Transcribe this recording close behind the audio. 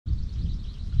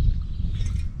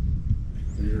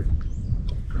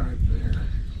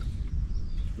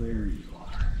There you are.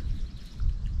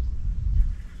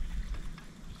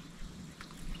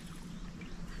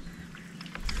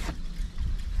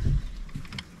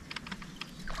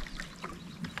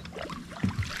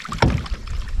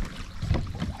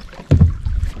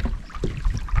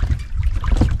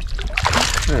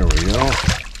 There we go.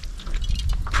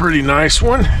 Pretty nice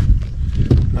one.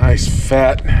 Nice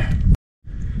fat.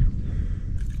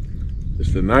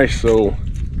 Just a nice old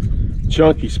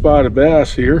chunky spotted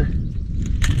bass here.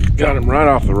 Got him right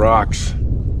off the rocks.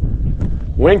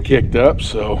 Wind kicked up,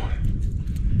 so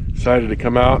decided to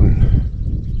come out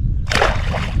and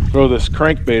throw this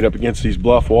crankbait up against these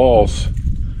bluff walls.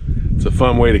 It's a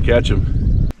fun way to catch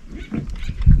them.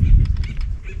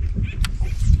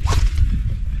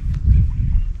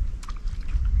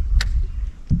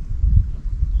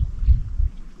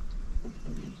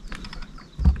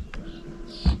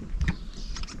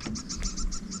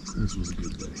 This was a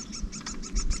good day.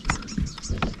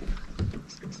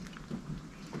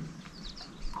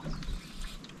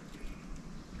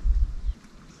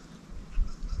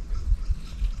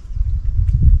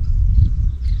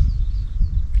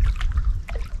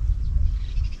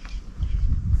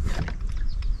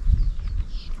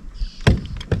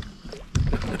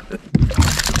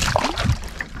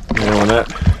 Yeah, when that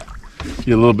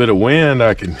get a little bit of wind,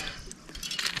 I can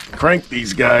crank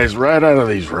these guys right out of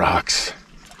these rocks.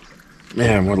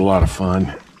 Man, what a lot of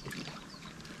fun.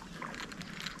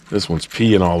 This one's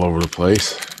peeing all over the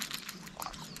place.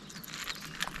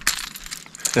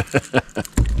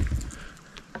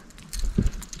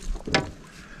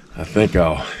 I think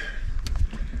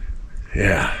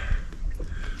yeah.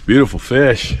 Beautiful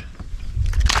fish.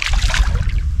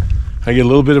 I get a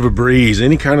little bit of a breeze,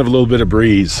 any kind of a little bit of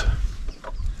breeze.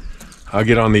 I'll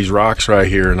get on these rocks right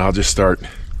here and I'll just start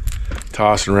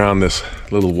tossing around this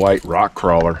little white rock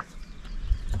crawler.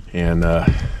 And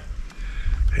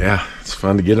yeah, it's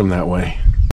fun to get them that way.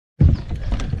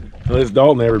 Well, it's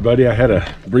Dalton, everybody. I had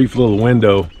a brief little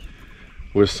window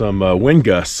with some wind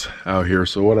gusts out here.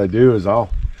 So what I do is I'll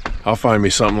find me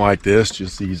something like this,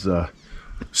 just these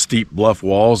steep bluff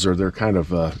walls, or they're kind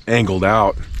of angled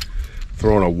out.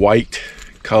 Throwing a white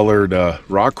colored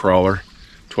rock crawler,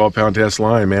 12-pound test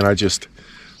line, man. I just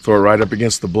throw it right up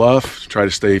against the bluff, try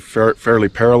to stay fairly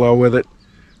parallel with it.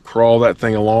 Crawl that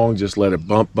thing along, just let it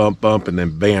bump, and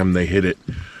then bam, they hit it.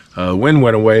 The wind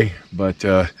went away, but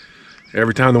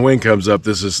every time the wind comes up,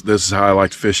 this is how I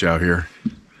like to fish out here.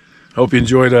 Hope you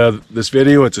enjoyed this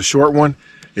video. It's a short one.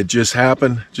 It just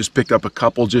happened. Just picked up a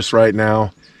couple just right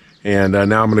now, and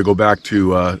now I'm going to go back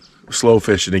to slow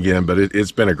fishing again. But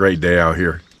it's been a great day out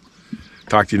here.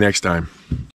 Talk to you next time.